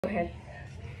Go ahead.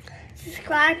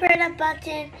 Subscribe for the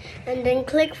button and then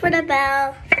click for the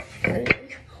bell. And then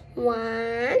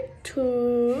 1,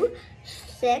 2,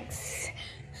 6,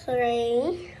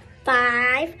 3,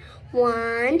 5.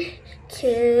 1,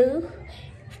 2,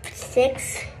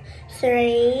 6,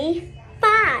 3,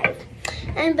 5.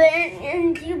 And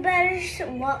you better.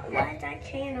 What's our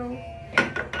channel?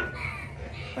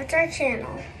 What's our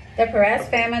channel? The Perez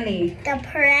Family. The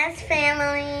Perez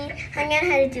Family. I'm gonna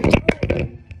have to do it.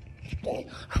 Okay.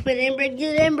 But then break.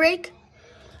 You didn't break.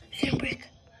 Didn't break.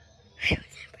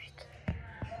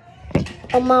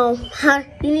 Oh, Mom,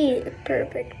 you need a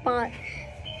perfect spot.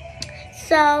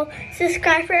 So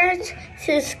subscribe for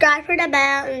the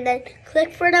bell, and then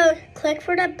click for the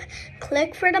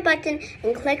button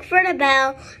and click for the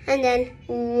bell, and then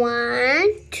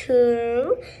 1,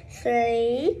 2,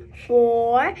 3,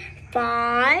 4,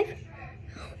 5.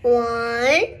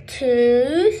 1,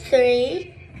 2,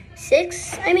 3,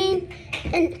 6.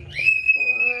 And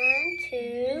 1,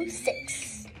 2,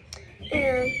 6.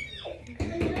 And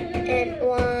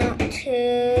 1,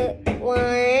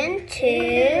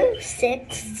 2,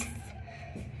 6,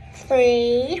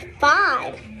 3,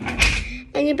 5.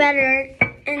 And you better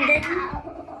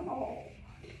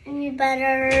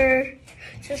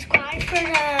subscribe for the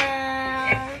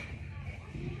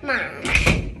Mom.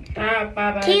 Stop,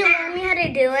 Baba. Can you learn me how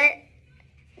to do it?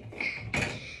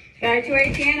 Go to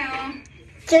our channel.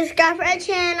 Subscribe for our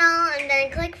channel, and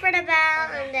then click for the bell,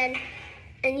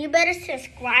 and you better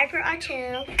subscribe for our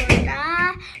channel for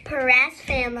the Perez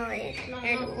Family.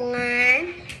 And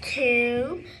 1,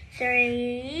 2,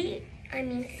 3, 6,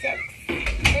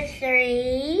 and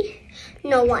 3.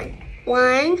 No, 1.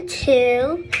 1,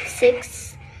 2,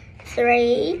 6,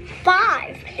 3,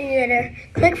 5. And you better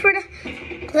click for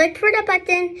the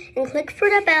button and click for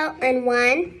the bell. And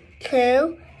 1,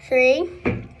 2, 3,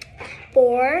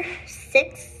 4,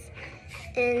 6,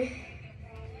 and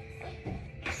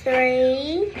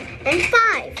 3, and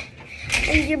 5.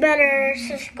 And you better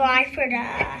subscribe for the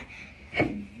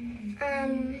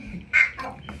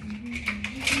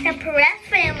Perez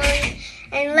Family.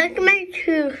 And look at my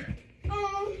tooth.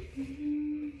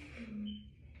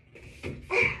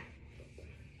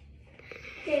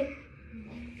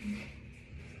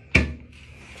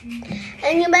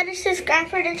 And you better subscribe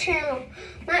for the channel.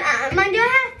 Mine do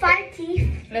have 5 teeth.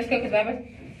 Let's go, because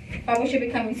Baba should be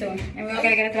coming soon. And we're all going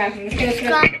to get a bathroom. Let's go.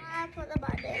 Subscribe for the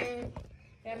button.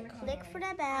 Click for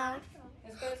the bell.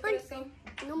 Let's go.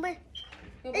 No, but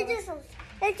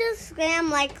it's just scam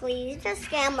likely. It's just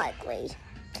scam likely.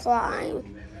 Slime.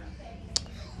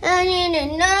 And you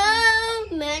know,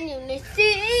 man, you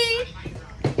see.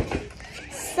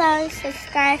 So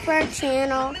subscribe for our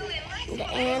channel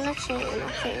and the channel.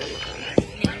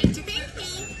 No need to thank me.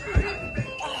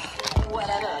 What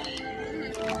I done?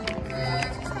 I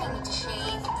need to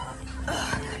shave.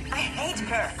 I hate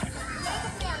her.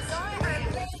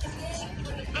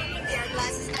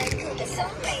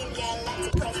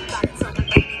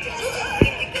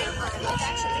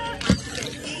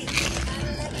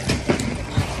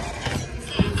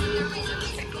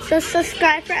 So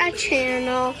subscribe for our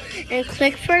channel and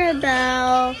click for the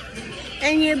bell.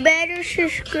 And you better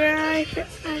subscribe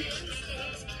for our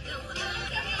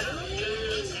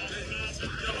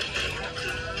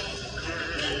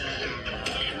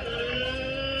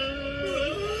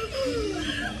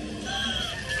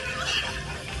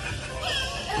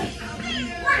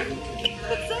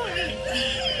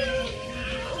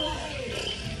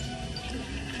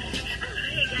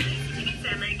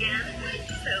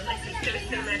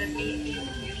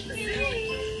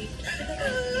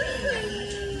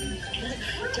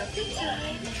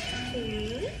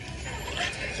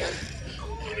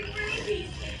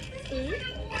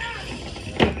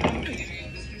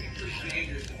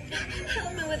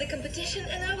Help me with the competition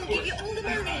and I will give you all the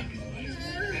money.